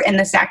effort and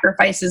the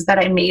sacrifices that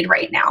I made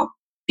right now,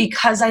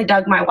 because I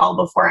dug my well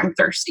before I'm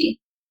thirsty.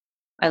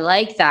 I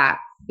like that,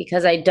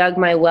 because I dug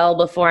my well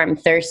before I'm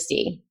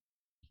thirsty.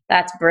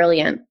 That's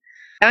brilliant.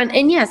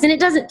 And yes, and it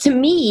doesn't, to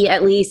me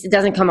at least, it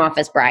doesn't come off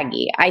as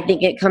braggy. I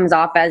think it comes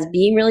off as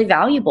being really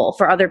valuable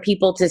for other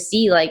people to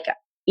see, like,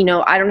 you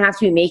know, I don't have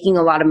to be making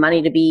a lot of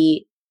money to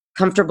be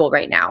comfortable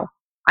right now.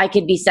 I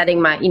could be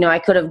setting I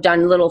could have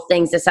done little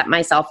things to set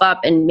myself up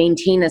and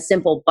maintain a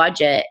simple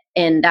budget,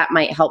 and that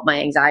might help my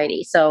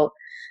anxiety. So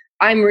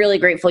I'm really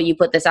grateful you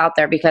put this out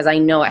there, because I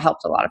know it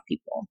helped a lot of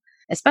people,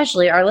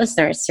 especially our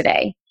listeners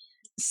today.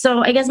 So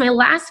I guess my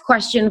last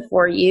question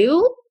for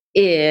you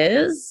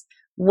is,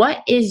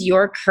 what is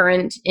your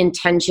current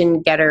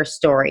intention getter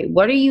story?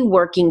 What are you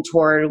working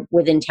toward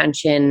with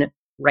intention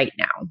right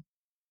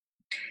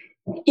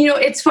now? You know,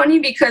 it's funny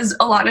because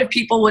a lot of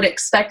people would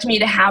expect me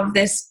to have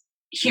this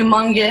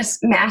humongous,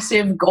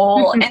 massive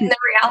goal. And the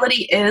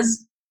reality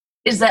is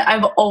that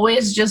I've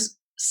always just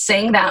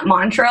sang that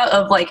mantra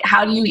of like,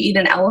 how do you eat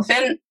an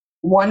elephant?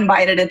 One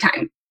bite at a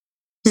time.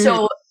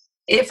 So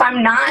if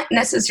I'm not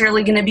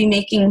necessarily going to be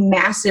making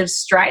massive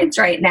strides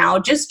right now,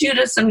 just due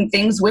to some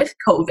things with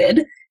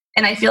COVID,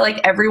 And I feel like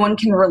everyone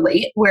can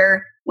relate,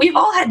 where we've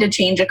all had to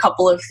change a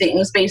couple of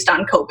things based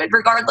on COVID,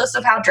 regardless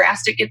of how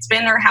drastic it's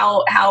been or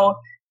how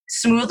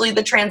smoothly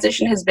the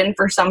transition has been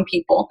for some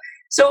people.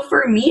 So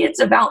for me, it's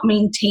about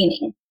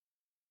maintaining,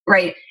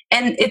 right?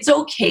 And it's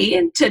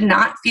okay to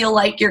not feel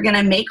like you're going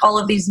to make all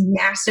of these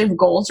massive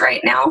goals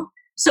right now.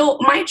 So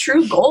my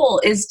true goal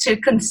is to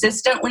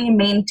consistently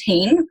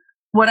maintain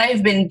what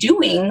I've been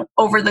doing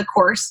over the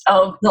course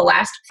of the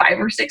last 5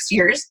 or 6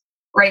 years,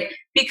 right?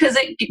 Because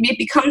it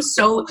becomes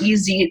so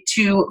easy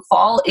to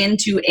fall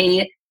into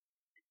a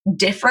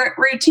different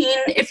routine,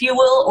 if you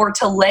will, or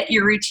to let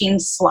your routine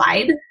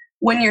slide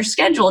when your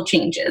schedule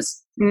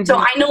changes. Mm-hmm. So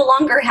I no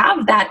longer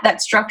have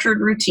that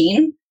structured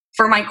routine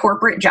for my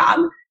corporate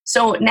job.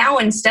 So now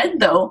instead,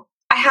 though,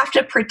 I have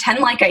to pretend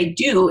like I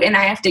do, and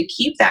I have to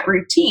keep that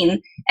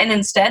routine and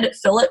instead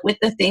fill it with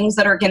the things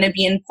that are going to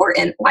be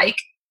important, like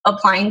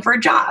applying for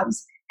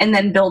jobs and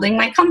then building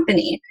my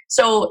company.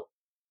 So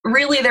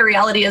really the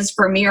reality is,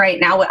 for me right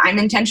now, what I'm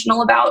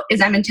intentional about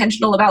is I'm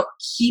intentional about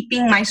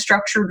keeping my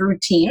structured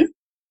routine.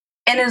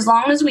 And as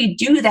long as we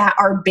do that,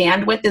 our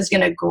bandwidth is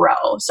going to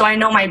grow. So I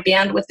know my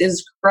bandwidth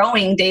is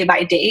growing day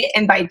by day,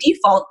 and by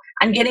default,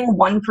 I'm getting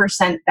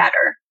 1%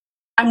 better.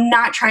 I'm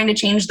not trying to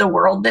change the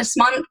world this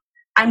month.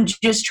 I'm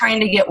just trying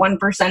to get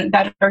 1%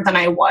 better than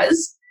I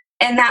was.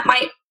 And that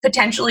might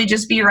potentially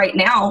just be right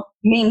now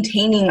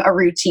maintaining a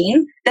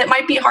routine that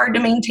might be hard to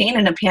maintain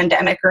in a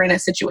pandemic or in a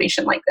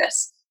situation like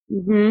this.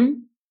 Mm-hmm.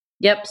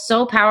 Yep.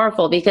 So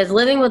powerful, because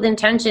living with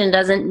intention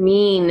doesn't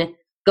mean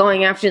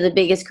going after the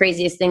biggest,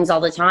 craziest things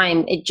all the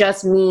time. It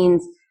just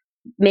means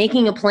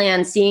making a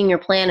plan, seeing your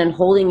plan, and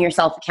holding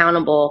yourself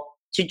accountable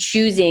to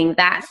choosing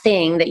that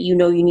thing that you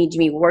know you need to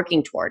be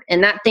working toward.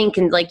 And that thing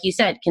can, like you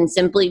said, can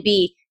simply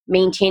be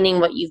maintaining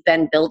what you've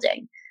been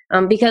building.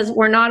 Because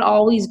we're not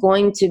always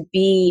going to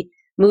be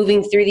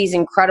moving through these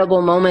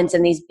incredible moments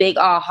and these big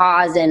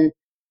ahas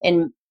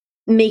and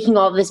making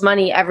all this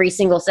money every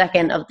single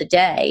second of the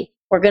day.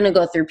 We're going to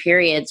go through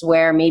periods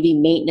where maybe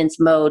maintenance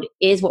mode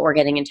is what we're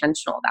getting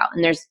intentional about.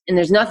 And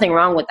there's nothing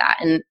wrong with that.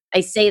 And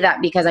I say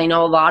that because I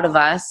know a lot of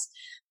us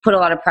put a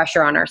lot of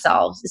pressure on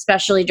ourselves,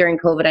 especially during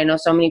COVID. I know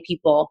so many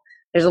people,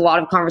 there's a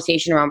lot of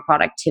conversation around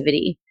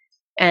productivity,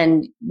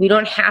 and we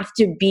don't have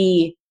to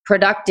be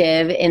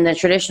productive in the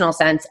traditional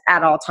sense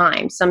at all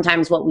times.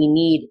 Sometimes what we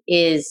need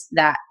is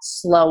that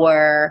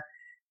slower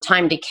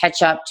time to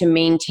catch up, to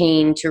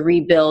maintain, to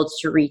rebuild,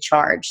 to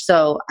recharge.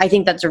 So I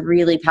think that's a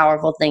really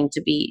powerful thing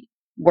to be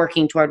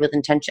working toward with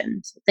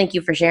intention. So thank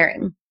you for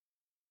sharing.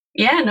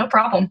 Yeah, no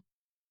problem.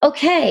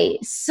 Okay,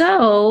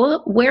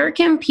 so where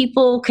can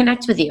people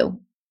connect with you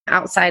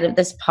outside of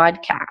this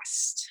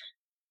podcast?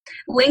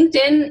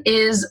 LinkedIn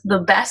is the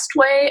best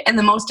way and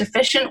the most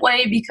efficient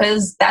way,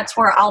 because that's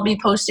where I'll be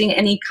posting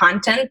any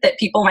content that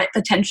people might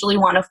potentially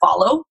want to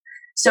follow.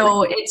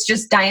 So it's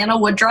just Diana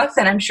Woodruff,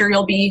 and I'm sure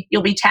you'll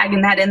be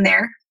tagging that in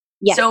there.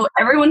 Yeah. So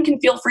everyone can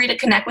feel free to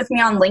connect with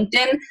me on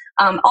LinkedIn.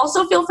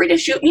 Also feel free to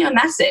shoot me a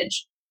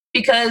message,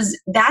 because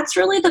that's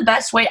really the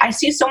best way. I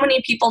see so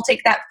many people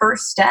take that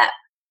first step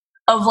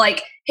of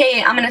like,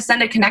 hey, I'm going to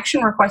send a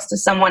connection request to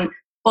someone.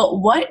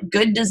 But what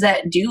good does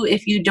that do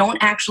if you don't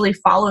actually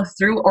follow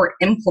through or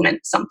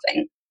implement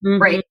something,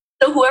 right?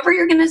 So whoever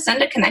you're going to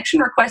send a connection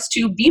request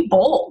to, be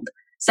bold.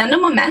 Send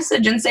them a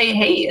message and say,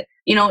 hey,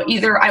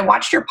 either I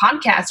watched your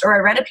podcast or I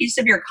read a piece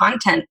of your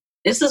content.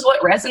 This is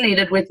what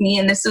resonated with me,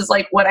 and this is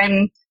like what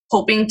I'm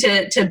hoping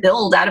to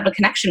build out of a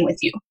connection with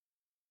you.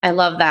 I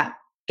love that.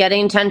 Getting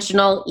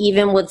intentional,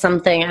 even with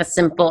something as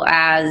simple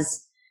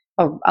as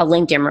a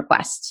LinkedIn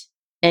request.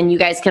 And you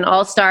guys can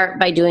all start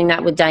by doing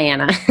that with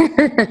Diana.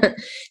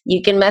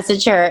 You can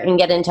message her and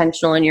get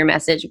intentional in your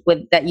message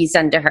that you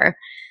send to her.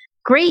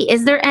 Great.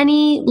 Is there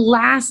any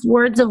last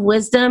words of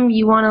wisdom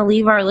you want to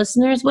leave our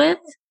listeners with?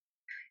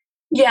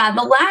 Yeah,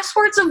 the last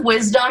words of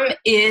wisdom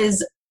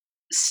is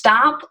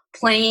stop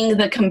playing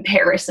the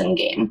comparison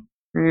game.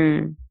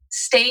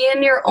 Stay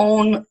in your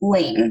own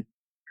lane.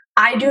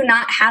 I do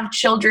not have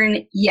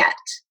children yet.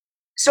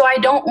 So I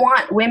don't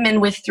want women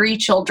with 3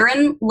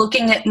 children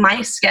looking at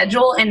my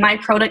schedule and my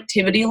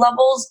productivity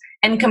levels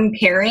and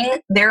comparing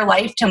their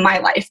life to my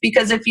life.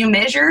 Because if you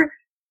measure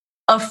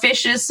a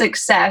fish's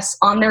success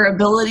on their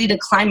ability to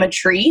climb a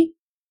tree,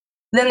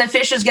 then the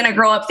fish is going to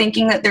grow up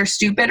thinking that they're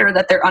stupid or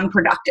that they're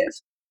unproductive.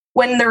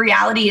 When the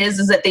reality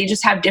is that they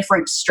just have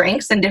different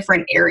strengths in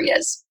different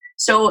areas.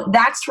 So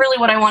that's really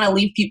what I want to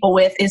leave people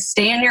with, is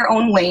stay in your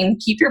own lane,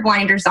 keep your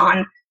blinders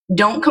on.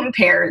 Don't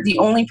compare. The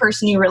only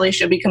person you really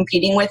should be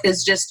competing with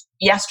is just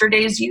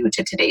yesterday's you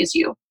to today's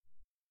you.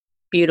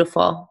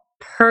 Beautiful.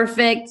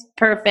 Perfect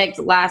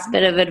last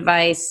bit of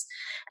advice.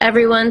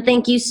 Everyone,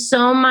 thank you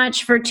so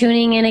much for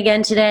tuning in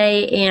again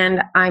today,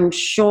 and I'm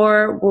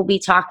sure we'll be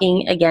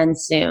talking again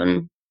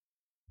soon.